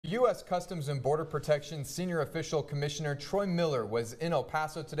U.S. Customs and Border Protection Senior Official Commissioner Troy Miller was in El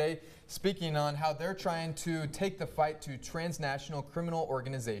Paso today, speaking on how they're trying to take the fight to transnational criminal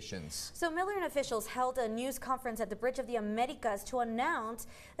organizations. So Miller and officials held a news conference at the Bridge of the Americas to announce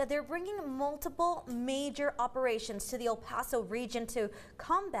that they're bringing multiple major operations to the El Paso region to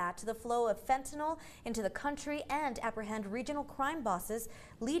combat the flow of fentanyl into the country and apprehend regional crime bosses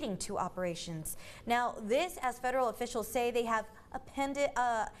leading to operations. Now, this, as federal officials say, they have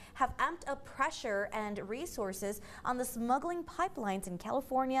amped up pressure and resources on the smuggling pipelines in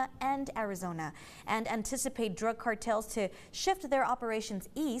California and Arizona and anticipate drug cartels to shift their operations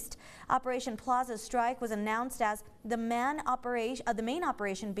east. Operation Plaza Strike was announced as the main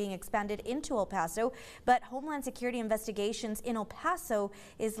operation being expanded into El Paso, but Homeland Security Investigations in El Paso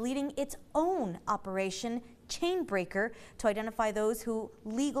is leading its own operation, Chainbreaker, to identify those who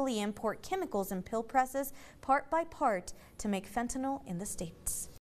legally import chemicals and pill presses part by part to make fentanyl in the states.